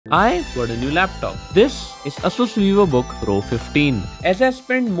I got a new laptop. This is Asus VivoBook Pro 15. As I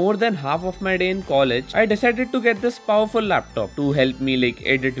spent more than half of my day in college, I decided to get this powerful laptop to help me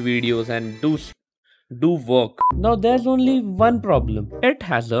edit videos and do work. Now there's only one problem. It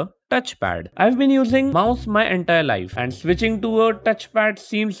has a touchpad. I've been using mouse my entire life and switching to a touchpad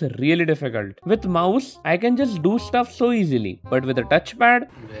seems really difficult. With mouse, I can just do stuff so easily, but with a touchpad,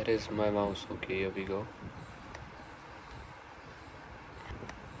 where is my mouse? Okay, here we go.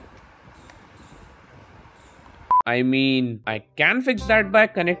 I can fix that by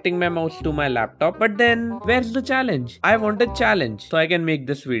connecting my mouse to my laptop, but then where's the challenge? I want a challenge so I can make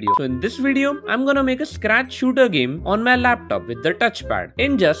this video. So in this video, I'm gonna make a scratch shooter game on my laptop with the touchpad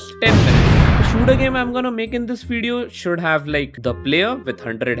in just 10 minutes. The shooter game I'm gonna make in this video should have the player with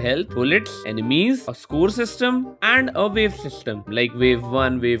 100 health, bullets, enemies, a score system, and a wave system like wave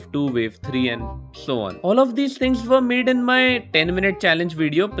 1, wave 2, wave 3, and so on. All of these things were made in my 10-minute challenge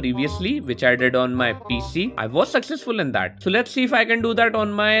video previously, which I did on my PC. I was successful in that. So let's see if I can do that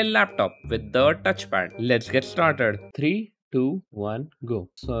on my laptop with the touchpad. Let's get started. 3, 2, 1, go.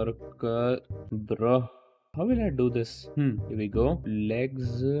 Circle, bro. How will I do this? Here we go.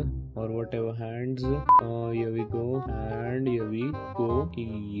 Legs or whatever, hands. Here we go. And here we go.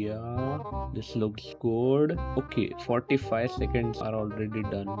 Yeah. This looks good. Okay, 45 seconds are already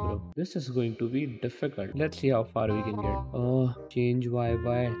done, bro. This is going to be difficult. Let's see how far we can get. Change Y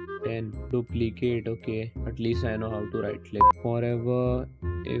by 10. Duplicate. Okay. At least I know how to right click. Forever.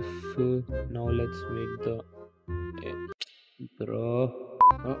 If now let's make the bro.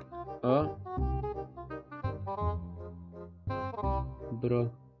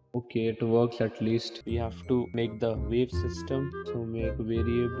 Bro, okay, it works at least. We have to make the wave system. So make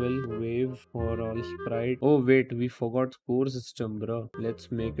variable wave for all sprite. Oh wait, we forgot score system, bro.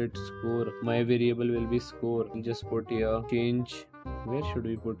 Let's make it score. My variable will be score. Just put here change. Where should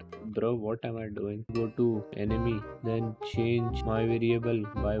we put? Bro, what am I doing? Go to enemy, then change my variable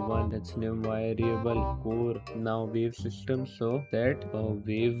by 1. Let's name my variable core. Now wave system, so set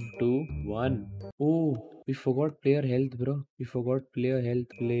wave to 1. Oh, we forgot player health, bro. We forgot player health.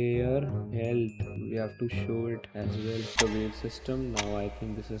 Player health. We have to show it as well. The wave system. Now I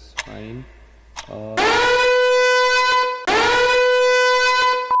think this is fine.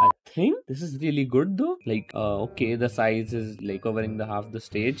 I think this is really good though. Okay, the size is covering the half the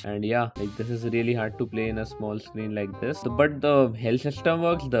stage, and yeah, this is really hard to play in a small screen like this. But the health system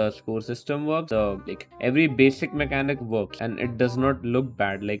works, the score system works, the every basic mechanic works, and it does not look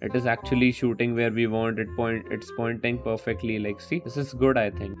bad. It is actually shooting where we want it. It's pointing perfectly. See, this is good, I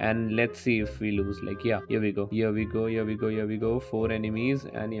think. And let's see if we lose. Yeah, here we go. Here we go. Here we go. Here we go. 4 enemies,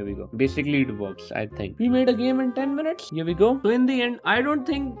 and here we go. Basically, it works, I think. We made a game in 10 minutes. Here we go. So in the end, I don't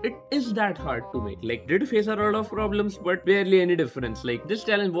think it is that hard to make. Did face a lot of problems, but barely any difference. This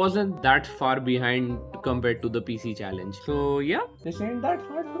challenge wasn't that far behind compared to the PC challenge. So yeah, this ain't that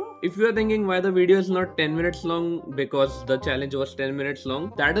hard, bro. If you are thinking why the video is not 10 minutes long because the challenge was 10 minutes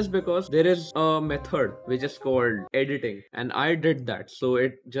long, that is because there is a method which is called editing, and I did that. So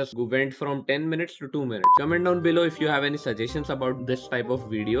it just went from 10 minutes to 2 minutes. Comment down below if you have any suggestions about this type of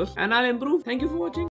videos, and I'll improve. Thank you for watching.